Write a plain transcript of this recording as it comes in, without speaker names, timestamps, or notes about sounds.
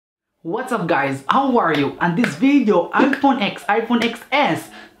What's up guys, how are you? And this video, iPhone X, iPhone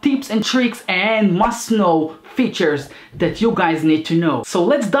XS, tips and tricks and must-know features that you guys need to know. So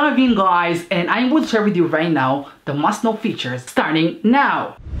let's dive in guys, and I will share with you right now the must-know features starting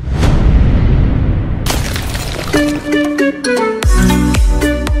now.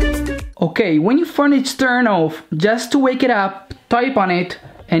 Okay, when your phone is turned off, just to wake it up, type on it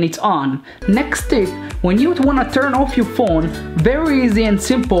and it's on. Next tip, when you want to turn off your phone, very easy and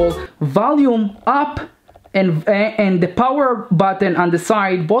simple, volume up and the power button on the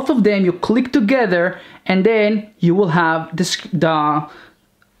side, both of them you click together and then you will have the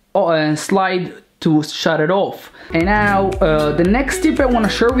slide to shut it off. And now the next tip I want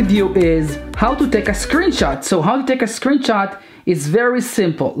to share with you is how to take a screenshot. So how to take a screenshot is very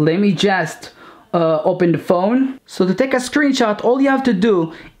simple. Let me just open the phone. So to take a screenshot, all you have to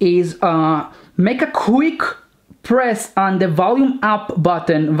do is make a quick press on the volume up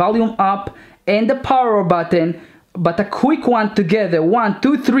button, volume up, and the power button, but a quick one together, 1,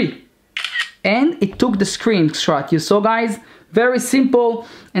 2, 3, and it took the screenshot. You saw guys, very simple,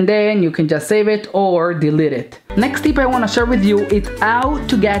 and then you can just save it or delete it. Next tip I want to share with you is how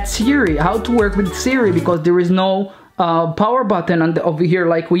to get Siri, how to work with Siri, because there is no power button on over here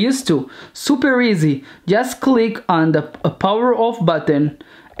like we used to. Super easy, just click on the power off button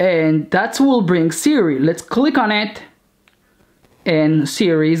and that will bring Siri. Let's click on it and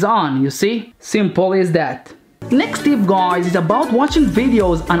Siri is on. You see, simple as that. Next tip guys is about watching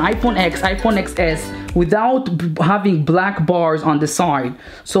videos on iPhone X, iPhone XS without having black bars on the side.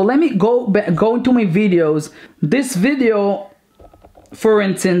 So let me go into my videos. This video, for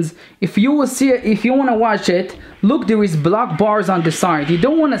instance, if you want to watch it, look, there is black bars on the side. You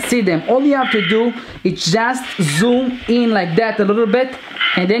don't want to see them. All you have to do is just zoom in like that a little bit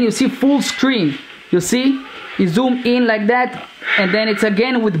and then you see full screen. You see, you zoom in like that and then it's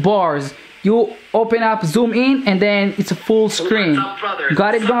again with bars. You open up, zoom in, and then it's a full screen.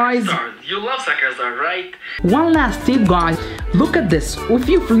 Got it guys? You love soccer stars, right? One last tip guys, look at this. If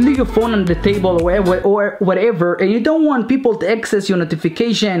you leave your phone on the table or whatever, and you don't want people to access your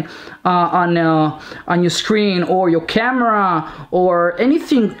notification on your screen or your camera or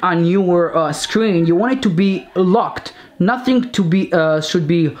anything on your screen, you want it to be locked. Nothing to be should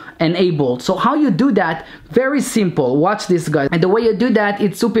be enabled. So how you do that? Very simple. Watch this guys. And the way you do that,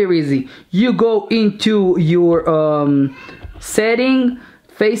 it's super easy. You go into your setting,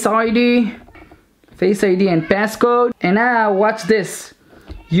 Face ID and passcode. And now watch this.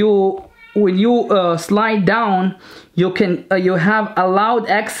 When you slide down, you can you have allowed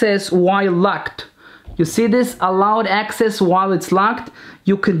access while locked. You see this, allowed access while it's locked.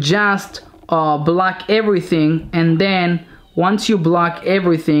 You can just block everything, and then once you block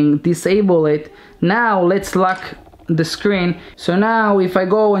everything, disable it. Now let's lock the screen. So now if I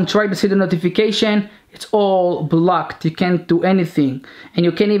go and try to see the notification, it's all blocked. You can't do anything, and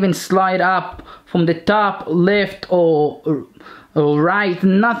you can't even slide up from the top, left or right,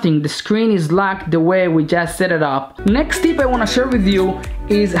 nothing. The screen is locked the way we just set it up. Next tip I want to share with you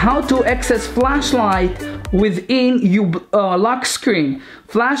is how to access flashlight within your lock screen.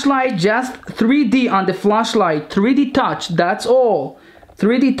 Flashlight, just 3D on the flashlight, 3D touch, that's all.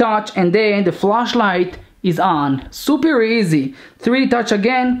 3D touch and then the flashlight is on. Super easy. 3D touch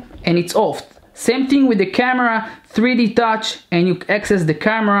again and it's off. Same thing with the camera, 3D touch and you access the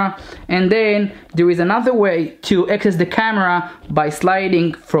camera, and then there is another way to access the camera by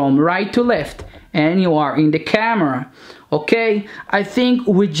sliding from right to left and you are in the camera. Okay, I think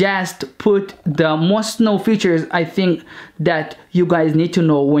we just put the most know features I think that you guys need to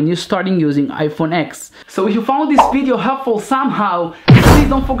know when you're starting using iPhone X. So if you found this video helpful somehow, please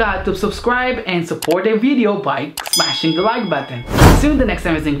don't forget to subscribe and support the video by smashing the like button. See you in the next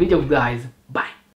amazing video guys. Bye.